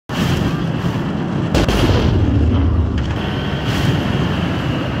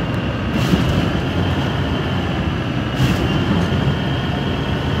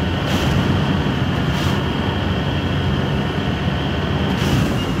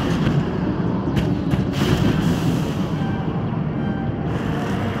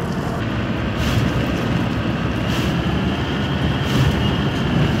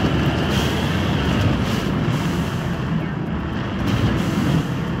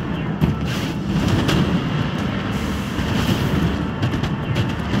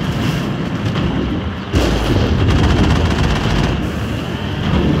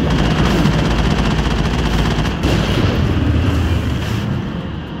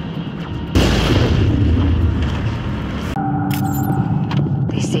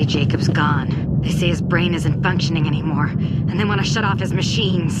Jacob's gone. They say his brain isn't functioning anymore, and they want to shut off his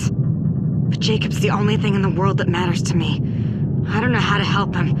machines. But Jacob's the only thing in the world that matters to me. I don't know how to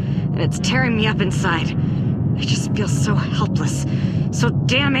help him, and it's tearing me up inside. I just feel so helpless, so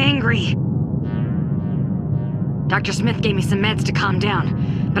damn angry. Dr. Smith gave me some meds to calm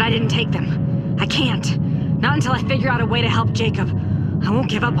down, but I didn't take them. I can't. Not until I figure out a way to help Jacob. I won't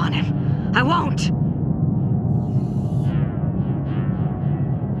give up on him. I won't!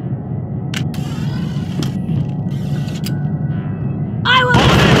 I will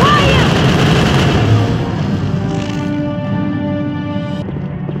destroy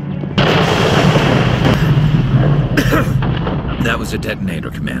you! That was a detonator,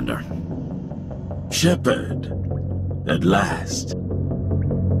 Commander. Shepard. At last.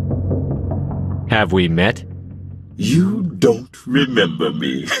 Have we met? You don't remember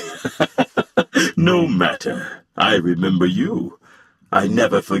me. No matter. I remember you. I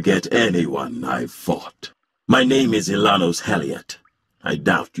never forget anyone I've fought. My name is Ilanos Halliot. I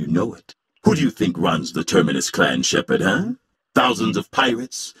doubt you know it. Who do you think runs the Terminus clan, Shepard, huh? Thousands of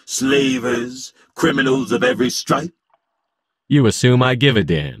pirates, slavers, criminals of every stripe? You assume I give a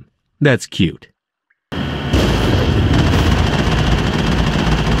damn. That's cute.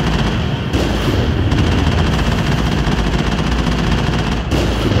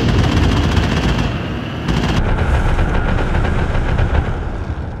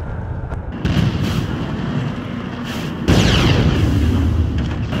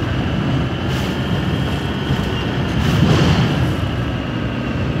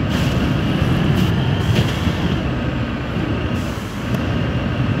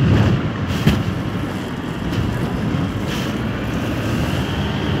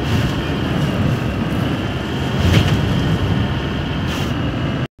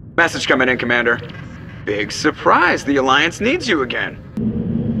 Message coming in, Commander. Big surprise, the Alliance needs you again.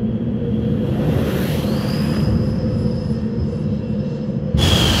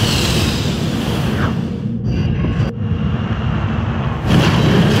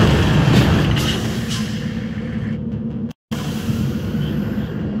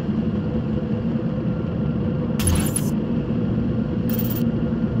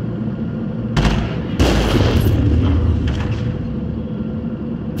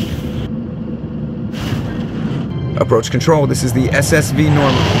 Approach control, this is the SSV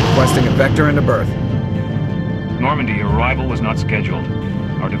Normandy, requesting a vector and a berth. Normandy, your arrival was not scheduled.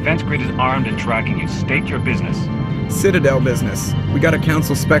 Our defense grid is armed and tracking you. State your business. Citadel business. We got a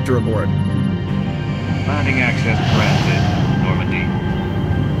Council Spectre aboard. Landing access granted, Normandy.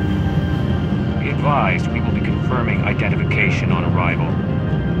 Be advised, we will be confirming identification on arrival.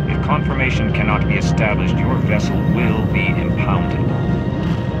 If confirmation cannot be established, your vessel will be impounded.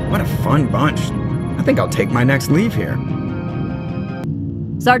 What a fun bunch. I think I'll take my next leave here.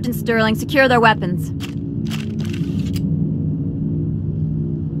 Sergeant Sterling, secure their weapons.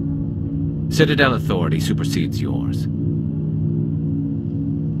 Citadel authority supersedes yours.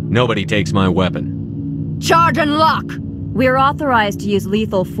 Nobody takes my weapon. Charge and lock! We're authorized to use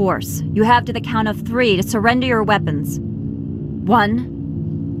lethal force. You have to the count of 3 to surrender your weapons.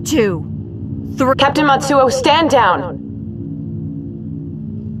 1, 2, 3. Captain Matsuo, stand down!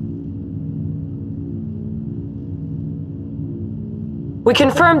 We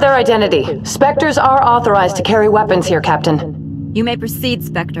confirmed their identity. Spectres are authorized to carry weapons here, Captain. You may proceed,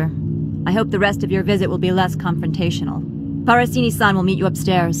 Spectre. I hope the rest of your visit will be less confrontational. Parasini-san will meet you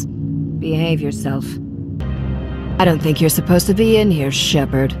upstairs. Behave yourself. I don't think you're supposed to be in here,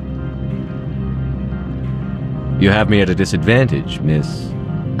 Shepard. You have me at a disadvantage, miss.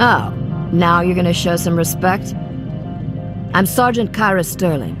 Oh, now you're gonna show some respect? I'm Sergeant Kyra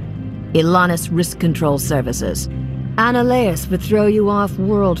Sterling, Ilanis Risk Control Services. Annaleus would throw you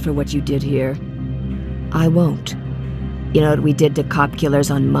off-world for what you did here. I won't. You know what we did to cop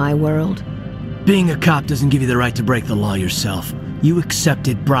killers on my world? Being a cop doesn't give you the right to break the law yourself. You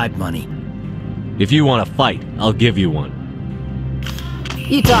accepted bribe money. If you want to fight, I'll give you one.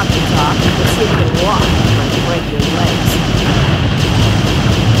 You talk, let's see if you can walk and break your legs.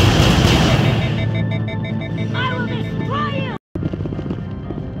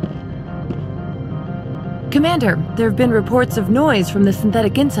 Commander, there have been reports of noise from the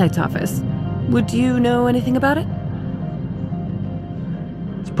Synthetic Insights office. Would you know anything about it?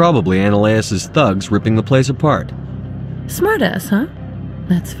 It's probably Annaleus's thugs ripping the place apart. Smartass, huh?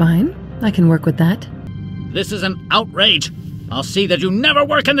 That's fine. I can work with that. This is an outrage. I'll see that you never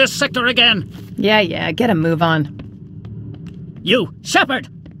work in this sector again. Yeah, get a move on. You, Shepard!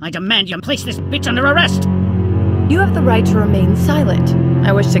 I demand you place this bitch under arrest! You have the right to remain silent.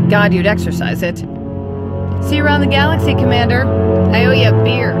 I wish to God you'd exercise it. See you around the galaxy, Commander. I owe you a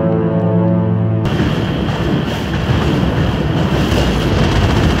beer.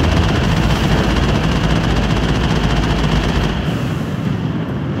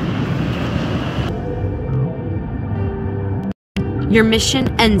 Your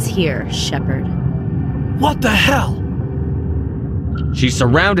mission ends here, Shepard. What the hell? She's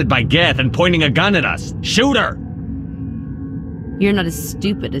surrounded by Geth and pointing a gun at us. Shoot her! You're not as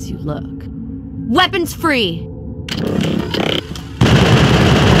stupid as you look. Weapons free!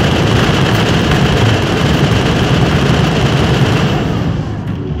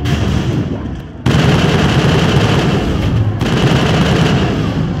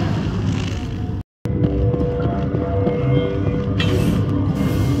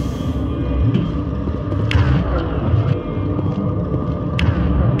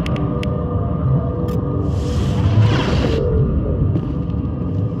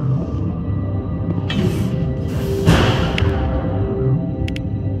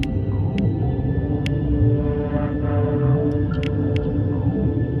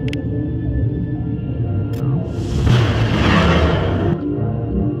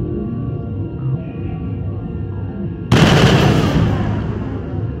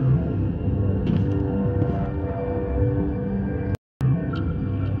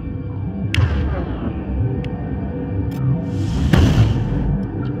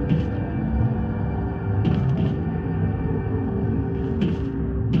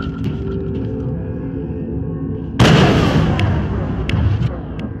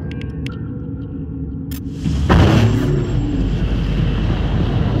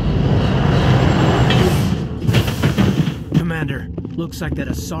 Looks like that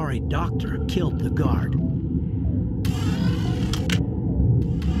Asari doctor killed the guard.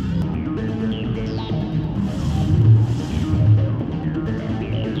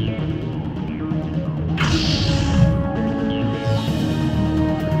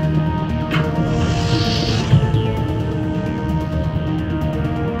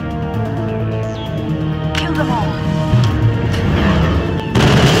 Kill them all!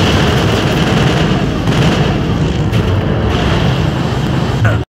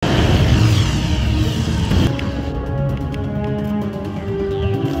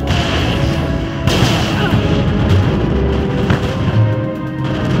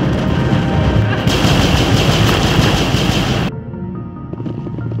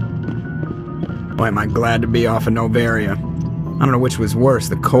 Boy, am I glad to be off of Novaria. I don't know which was worse,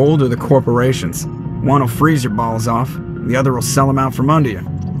 the cold or the corporations. One will freeze your balls off, the other will sell them out from under you.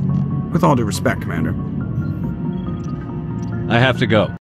 With all due respect, Commander. I have to go.